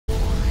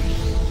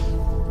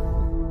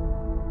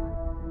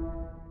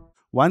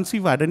Once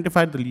we've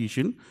identified the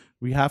lesion,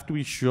 we have to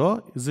be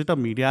sure, is it a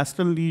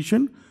mediastinal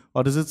lesion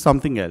or is it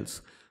something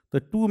else? The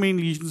two main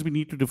lesions we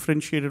need to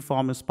differentiate it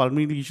from is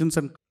pulmonary lesions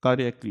and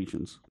cardiac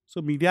lesions.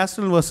 So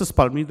mediastinal versus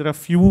pulmonary, there are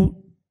few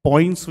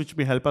points which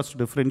may help us to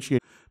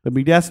differentiate. The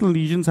mediastinal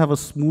lesions have a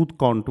smooth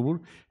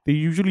contour. They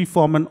usually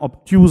form an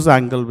obtuse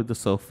angle with the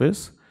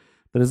surface.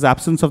 There is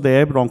absence of the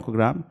air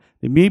bronchogram.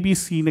 They may be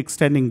seen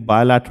extending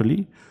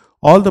bilaterally.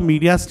 All the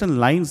mediastinal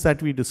lines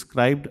that we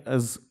described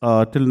as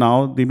till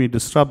now, they may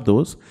disrupt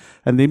those,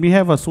 and they may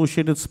have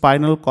associated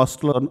spinal,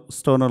 costal, and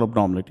sternal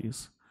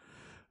abnormalities.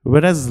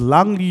 Whereas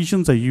lung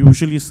lesions are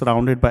usually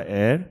surrounded by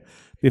air,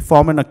 they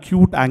form an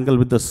acute angle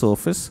with the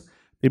surface.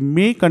 They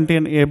may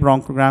contain air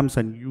bronchograms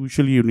and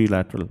usually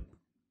unilateral.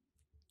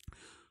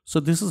 So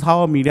this is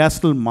how a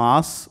mediastinal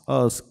mass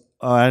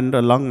and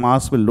a lung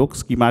mass will look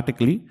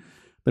schematically.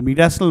 The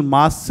mediastinal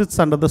mass sits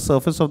under the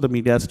surface of the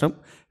mediastinum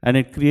and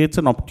it creates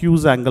an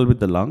obtuse angle with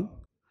the lung.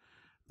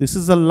 This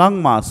is a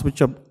lung mass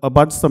which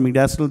abuts the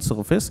mediastinal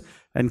surface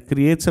and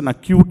creates an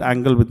acute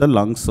angle with the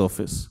lung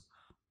surface.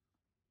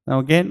 Now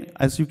again,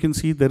 as you can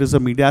see, there is a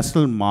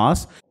mediastinal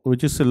mass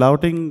which is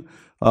surrounding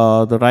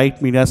the right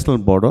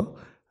mediastinal border,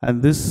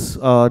 and this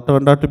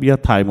turned out to be a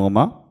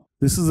thymoma.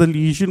 This is a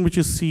lesion which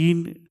is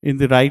seen in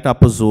the right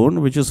upper zone,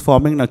 which is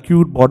forming an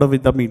acute border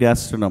with the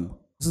mediastinum.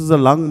 This is a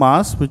lung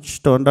mass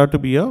which turned out to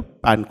be a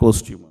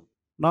Pancoast tumor.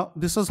 Now,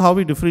 this is how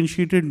we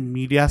differentiated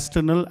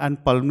mediastinal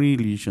and pulmonary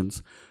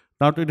lesions.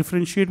 Now, to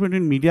differentiate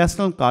between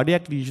mediastinal and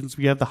cardiac lesions,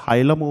 we have the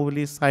hilum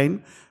overlay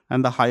sign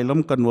and the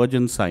hilum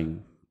convergence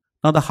sign.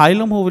 Now, the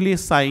hilum overlay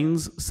sign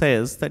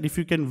says that if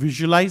you can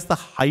visualize the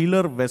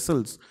hilar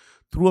vessels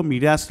through a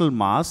mediastinal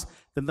mass,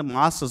 then the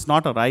mass does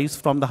not arise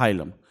from the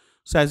hilum.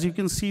 So, as you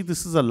can see,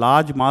 this is a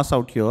large mass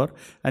out here,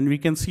 and we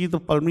can see the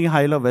pulmonary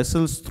hilar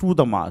vessels through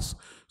the mass.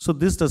 So,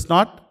 this does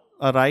not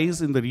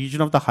arise in the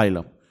region of the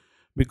hilum.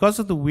 Because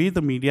of the way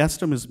the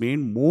mediastinum is made,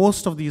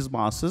 most of these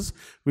masses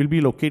will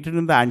be located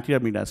in the anterior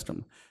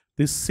mediastinum.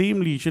 This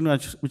same lesion,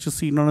 which is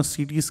seen on a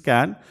CT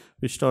scan,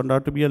 which turned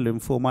out to be a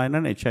lymphoma in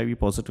an HIV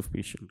positive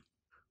patient.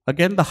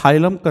 Again, the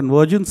hilum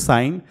convergence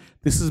sign,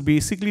 this is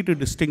basically to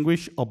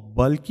distinguish a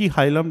bulky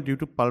hilum due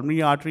to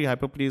pulmonary artery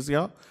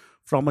hyperplasia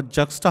from a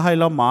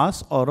juxtahilar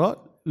mass or a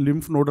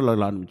lymph nodal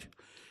alignment.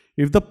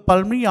 If the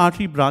pulmonary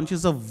artery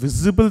branches are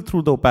visible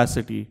through the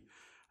opacity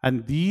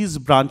and these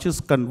branches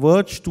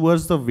converge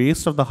towards the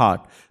waist of the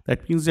heart,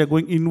 that means they are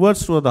going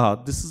inwards toward the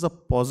heart, this is a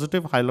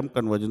positive hilum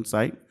convergence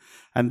sign,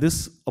 and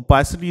this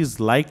opacity is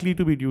likely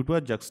to be due to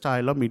a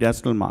juxtahilar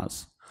mediastinal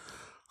mass.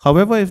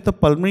 However, if the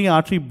pulmonary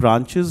artery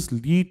branches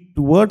lead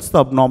towards the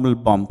abnormal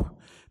bump,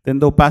 then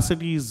the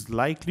opacity is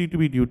likely to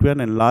be due to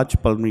an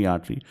enlarged pulmonary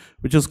artery,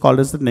 which is called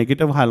as the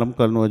negative hilum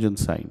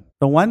convergence sign.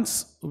 Now,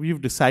 once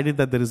we've decided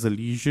that there is a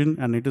lesion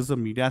and it is a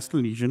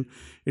mediastinal lesion,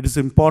 it is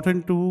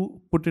important to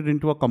put it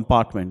into a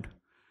compartment.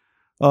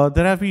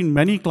 There have been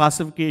many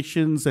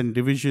classifications and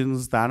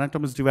divisions. The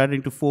anatomy is divided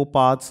into 4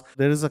 parts.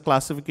 There is a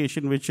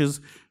classification which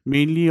is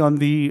mainly on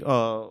the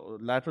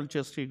lateral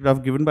chest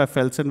radiograph given by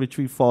Felsen, which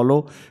we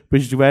follow,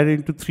 which is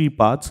divided into 3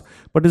 parts.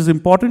 But it is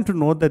important to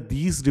note that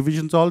these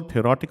divisions are all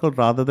theoretical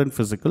rather than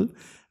physical,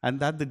 and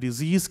that the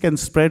disease can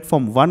spread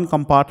from one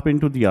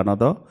compartment to the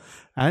another,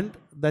 and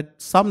that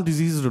some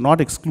diseases do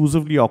not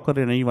exclusively occur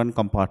in any one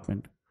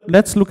compartment.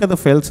 Let's look at the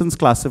Felsen's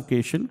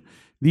classification.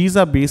 These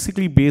are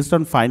basically based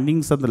on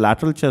findings on the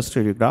lateral chest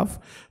radiograph.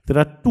 There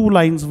are 2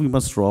 lines we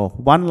must draw.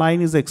 One line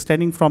is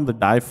extending from the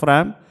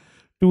diaphragm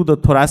to the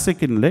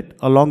thoracic inlet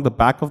along the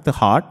back of the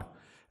heart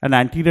and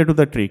anterior to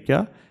the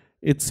trachea.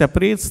 It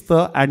separates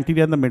the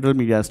anterior and the middle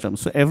mediastinum.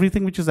 So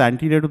everything which is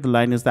anterior to the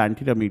line is the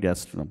anterior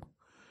mediastinum.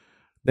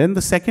 Then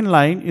the second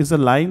line is a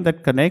line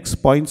that connects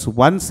points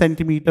 1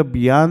 centimeter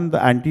beyond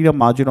the anterior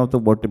margin of the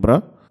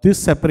vertebra.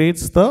 This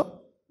separates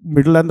the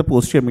middle and the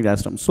posterior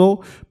mediastinum.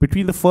 So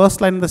between the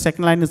first line and the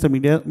second line is the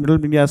middle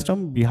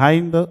mediastinum.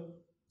 Behind the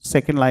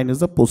second line is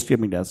the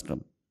posterior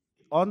mediastinum.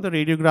 On the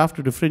radiograph,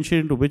 to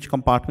differentiate into which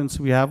compartments,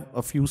 we have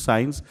a few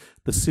signs: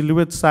 the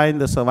silhouette sign,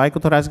 the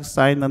cervicothoracic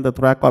sign, and the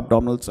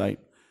thoracoabdominal sign.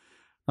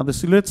 Now, the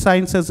silhouette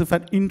sign says if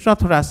an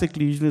intrathoracic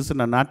lesion is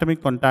in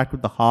anatomic contact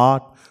with the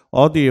heart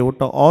or the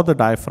aorta or the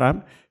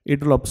diaphragm,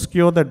 it will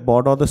obscure that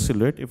border or the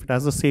silhouette if it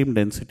has the same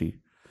density.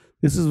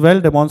 This is well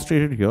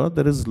demonstrated here.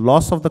 There is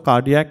loss of the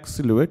cardiac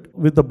silhouette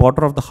with the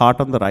border of the heart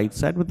on the right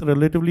side with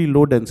relatively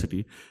low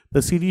density.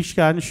 The CT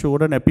scan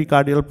showed an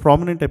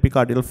prominent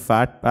epicardial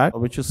fat pad,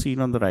 which is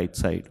seen on the right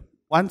side.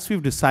 Once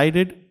we've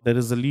decided there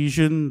is a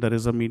lesion, there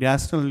is a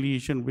mediastinal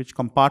lesion, which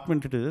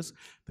compartment it is,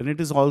 then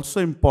it is also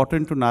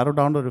important to narrow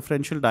down the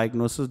differential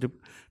diagnosis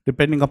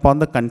depending upon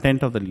the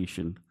content of the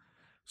lesion.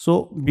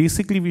 So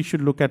basically we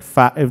should look at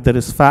fat. If there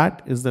is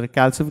fat, is there a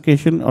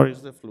calcification or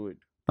is there fluid?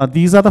 Now,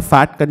 these are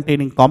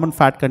the common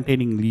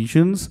fat-containing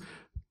lesions: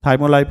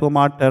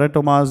 thymolipoma,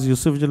 teratomas,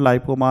 esophageal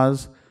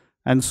lipomas,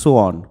 and so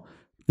on.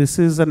 This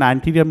is an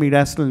anterior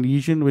mediastinal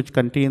lesion which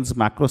contains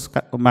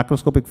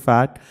macroscopic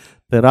fat.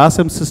 There are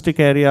some cystic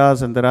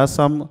areas and there are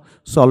some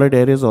solid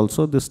areas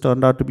also. This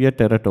turned out to be a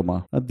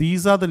teratoma. Now,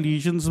 these are the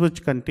lesions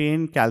which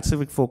contain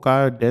calcific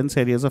foci, dense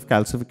areas of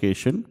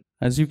calcification.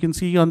 As you can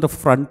see on the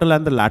frontal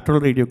and the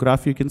lateral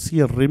radiograph, you can see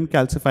a rim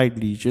calcified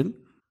lesion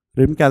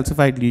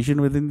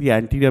within the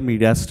anterior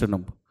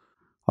mediastinum.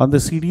 On the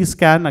CT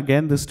scan,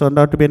 again, this turned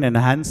out to be an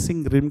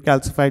enhancing rim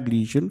calcified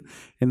lesion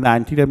in the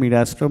anterior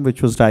mediastinum,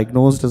 which was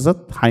diagnosed as a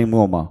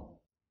thymoma.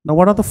 Now,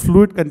 what are the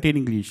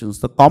fluid-containing lesions?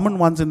 The common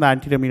ones in the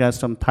anterior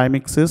mediastinum,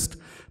 thymic cyst,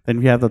 then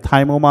we have the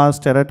thymomas,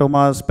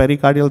 teratomas,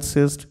 pericardial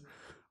cyst,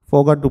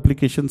 foregut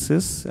duplication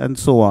cysts, and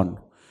so on.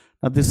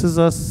 Now, this is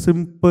a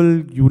simple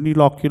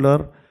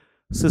unilocular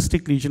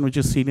cystic lesion which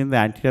is seen in the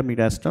anterior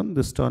mediastinum.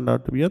 This turned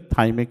out to be a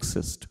thymic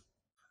cyst.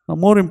 Now,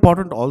 more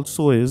important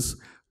also is,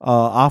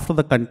 after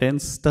the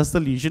contents, does the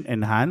lesion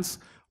enhance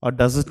or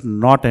does it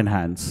not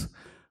enhance?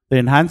 The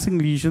enhancing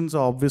lesions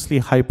are obviously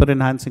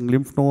hyper-enhancing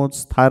lymph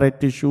nodes,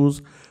 thyroid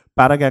tissues,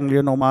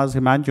 paragangliomas,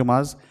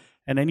 hemangiomas,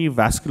 and any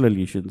vascular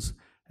lesions.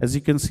 As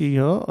you can see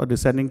here, a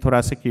descending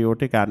thoracic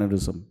aortic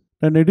aneurysm.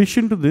 In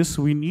addition to this,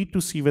 we need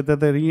to see whether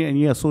there are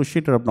any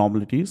associated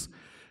abnormalities.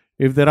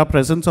 If there are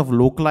presence of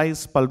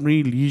localized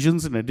pulmonary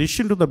lesions in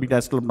addition to the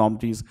mediastinal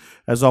abnormalities,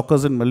 as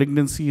occurs in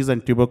malignancies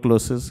and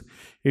tuberculosis,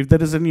 if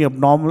there is any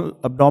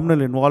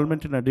abdominal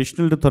involvement in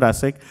addition to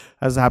thoracic,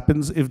 as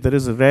happens if there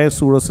is a rare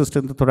pseudocyst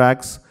in the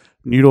thorax,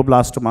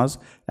 neuroblastomas,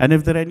 and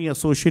if there are any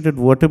associated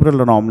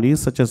vertebral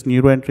anomalies such as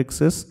neuroenteric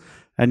cysts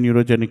and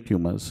neurogenic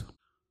tumors.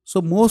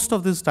 So most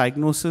of this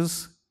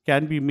diagnosis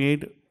can be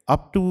made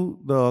up to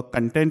the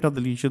content of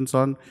the lesions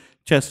on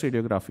chest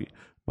radiography.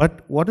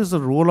 But what is the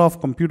role of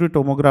computer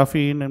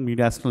tomography in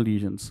mediastinal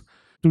lesions?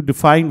 To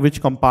define which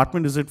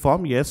compartment is it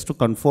from? Yes, to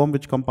confirm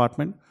which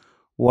compartment.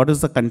 What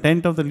is the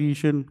content of the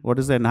lesion? What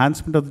is the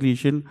enhancement of the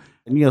lesion?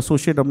 Any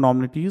associated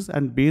abnormalities?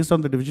 And based on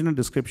the division and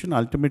description,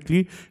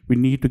 ultimately, we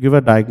need to give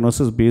a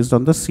diagnosis based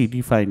on the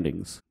CT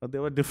findings. But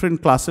there were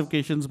different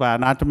classifications by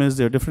anatomists,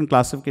 there were different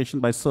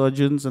classifications by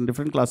surgeons, and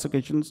different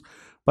classifications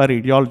by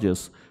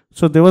radiologists.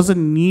 So there was a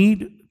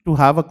need to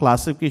have a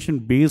classification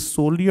based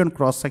solely on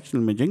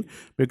cross-sectional imaging,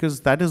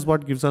 because that is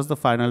what gives us the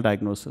final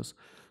diagnosis.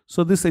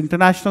 So this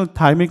International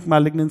Thymic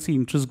Malignancy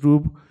Interest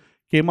Group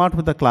came out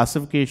with a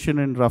classification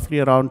in roughly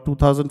around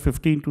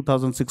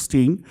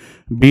 2015-2016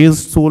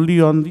 based solely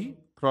on the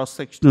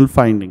cross-sectional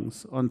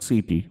findings on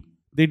CT.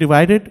 They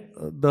divided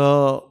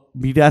the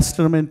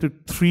mediastinum into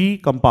 3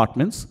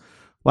 compartments.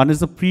 One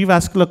is the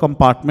prevascular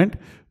compartment,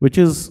 which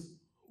is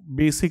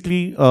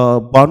basically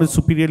bounded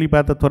superiorly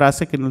by the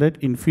thoracic inlet,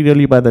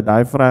 inferiorly by the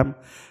diaphragm,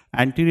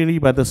 anteriorly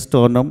by the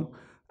sternum,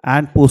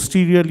 and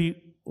posteriorly,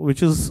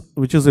 which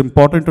is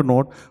important to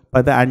note,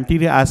 by the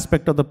anterior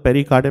aspect of the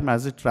pericardium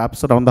as it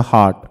wraps around the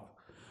heart.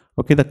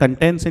 Okay, the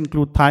contents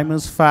include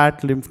thymus,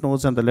 fat, lymph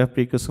nodes, and the left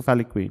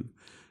brachiocephalic vein.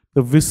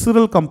 The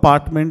visceral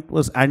compartment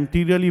was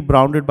anteriorly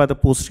bounded by the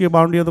posterior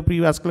boundary of the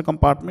prevascular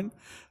compartment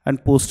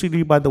and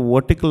posteriorly by the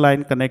vertical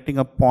line connecting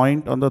a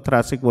point on the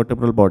thoracic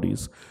vertebral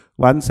bodies,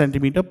 1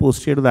 centimeter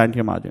posterior to the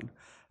anterior margin.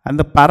 And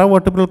the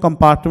paravertebral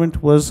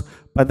compartment was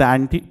by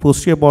the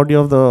posterior body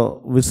of the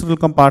visceral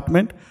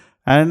compartment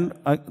and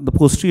the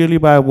posteriorly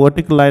by a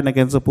vertical line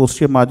against the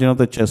posterior margin of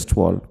the chest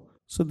wall.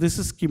 So this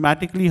is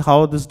schematically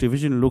how this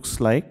division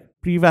looks like.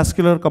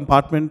 Prevascular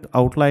compartment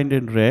outlined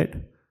in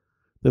red,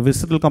 the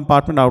visceral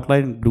compartment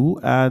outlined in blue,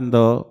 and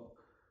the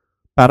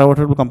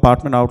paravertebral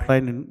compartment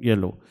outlined in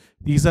yellow.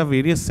 These are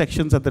various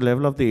sections at the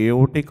level of the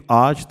aortic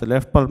arch, the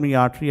left pulmonary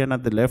artery, and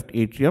at the left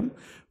atrium,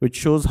 which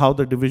shows how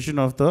the division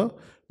of the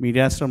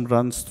mediastinum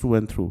runs through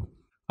and through.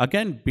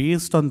 Again,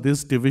 based on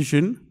this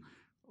division,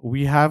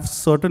 we have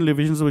certain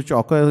divisions which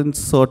occur in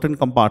certain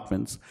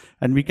compartments,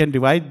 and we can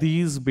divide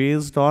these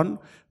based on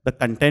the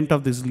content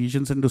of these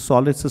lesions into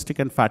solid, cystic,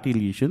 and fatty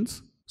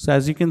lesions. So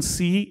as you can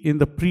see in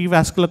the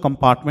prevascular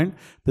compartment,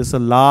 there's a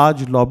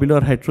large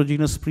lobular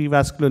heterogeneous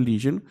prevascular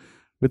lesion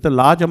with a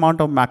large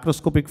amount of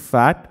macroscopic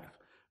fat.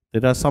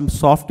 There are some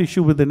soft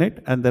tissue within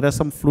it, and there is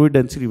some fluid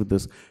density with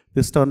this.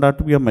 This turned out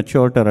to be a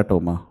mature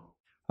teratoma.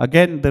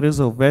 Again, there is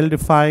a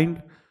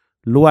well-defined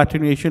low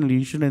attenuation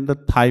lesion in the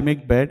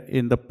thymic bed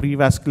in the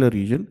prevascular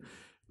region.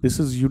 This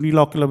is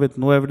unilocular with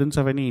no evidence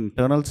of any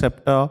internal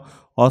septa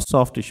or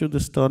soft tissue.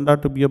 This turned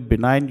out to be a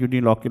benign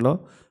unilocular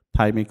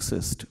thymic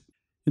cyst.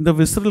 In the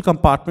visceral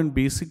compartment,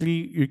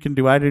 basically, you can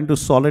divide it into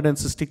solid and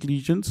cystic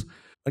lesions.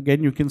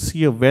 Again, you can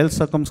see a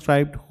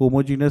well-circumscribed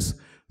homogeneous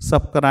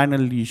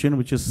subcarinal lesion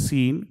which is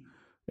seen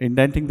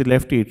indenting the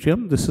left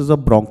atrium. This is a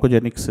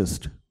bronchogenic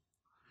cyst.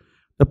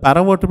 The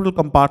paravertebral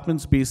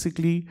compartments,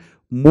 basically,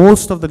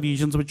 most of the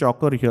lesions which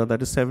occur here,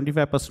 that is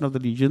 75% of the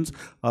lesions,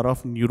 are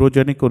of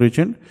neurogenic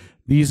origin.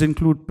 These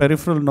include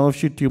peripheral nerve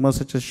sheath tumors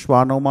such as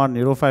schwannoma,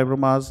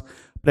 neurofibromas,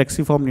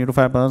 plexiform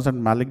neurofibromas,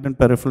 and malignant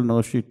peripheral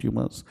nerve sheath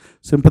tumors,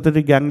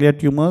 sympathetic ganglia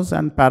tumors,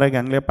 and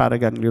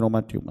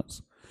paraganglionoma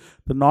tumors.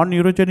 The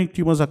non-neurogenic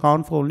tumors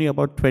account for only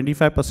about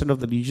 25%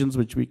 of the lesions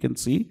which we can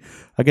see.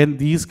 Again,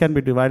 these can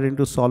be divided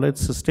into solid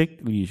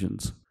cystic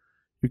lesions.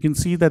 You can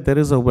see that there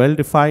is a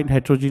well-defined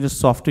heterogeneous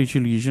soft tissue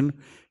lesion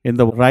in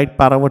the right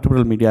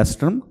paravertebral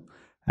mediastinum,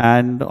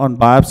 and on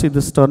biopsy,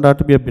 this turned out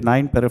to be a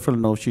benign peripheral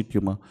nerve sheath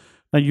tumor.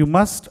 Now, you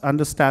must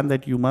understand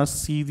that you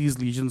must see these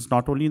lesions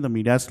not only in the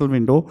mediastinal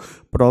window,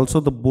 but also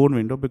the bone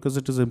window, because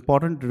it is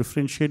important to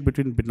differentiate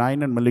between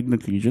benign and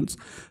malignant lesions.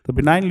 The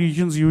benign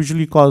lesions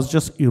usually cause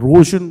just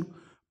erosion,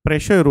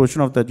 pressure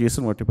erosion of the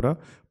adjacent vertebra,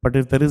 but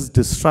if there is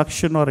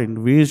destruction or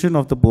invasion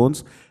of the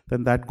bones,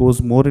 then that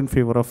goes more in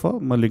favor of a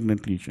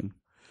malignant lesion.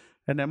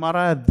 An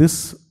MRI at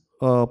this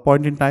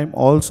point in time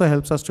also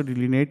helps us to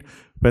delineate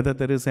whether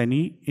there is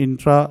any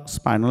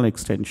intraspinal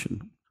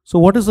extension. So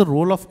what is the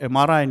role of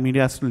MRI in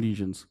mediastinal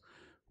lesions?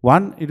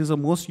 One, it is a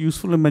most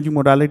useful imaging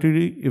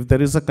modality if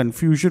there is a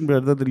confusion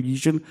whether the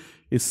lesion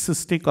is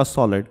cystic or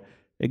solid.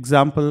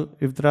 Example,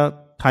 if there are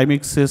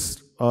thymic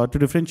cysts, to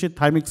differentiate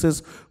thymic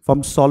cysts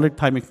from solid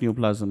thymic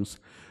neoplasms.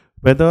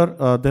 Whether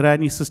there are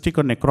any cystic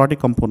or necrotic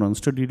components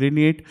to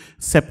delineate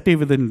septae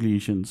within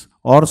lesions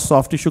or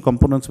soft tissue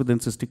components within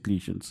cystic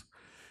lesions.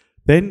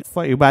 Then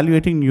for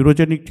evaluating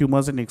neurogenic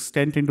tumors and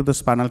extent into the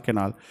spinal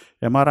canal,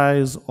 MRI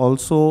is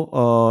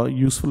also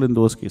useful in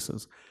those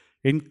cases.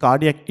 In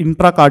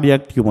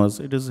intracardiac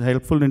tumors, it is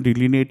helpful in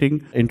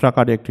delineating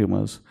intracardiac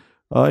tumors.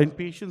 In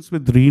patients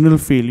with renal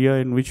failure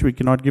in which we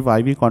cannot give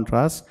IV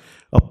contrast,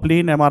 a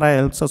plain MRI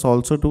helps us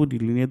also to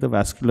delineate the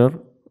vascular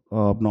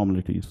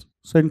abnormalities.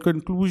 So in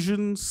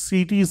conclusion,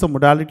 CT is the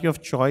modality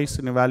of choice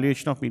in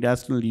evaluation of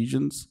mediastinal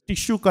lesions.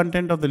 Tissue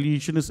content of the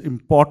lesion is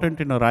important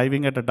in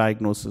arriving at a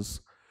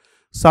diagnosis.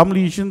 Some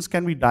lesions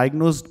can be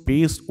diagnosed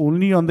based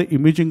only on the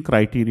imaging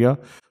criteria,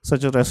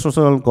 such as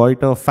retrosternal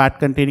goiter,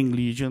 fat-containing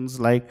lesions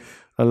like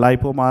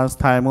lipomas,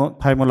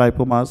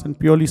 thymolipomas, and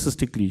purely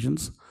cystic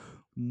lesions.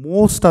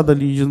 Most other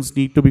lesions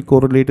need to be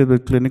correlated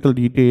with clinical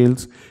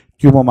details,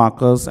 tumor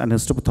markers, and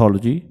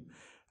histopathology.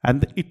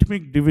 And the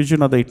ITMIC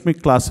division or the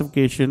ITMIC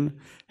classification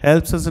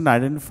helps us in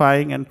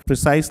identifying and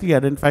precisely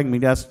identifying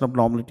mediastinal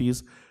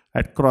abnormalities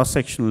at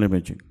cross-sectional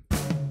imaging.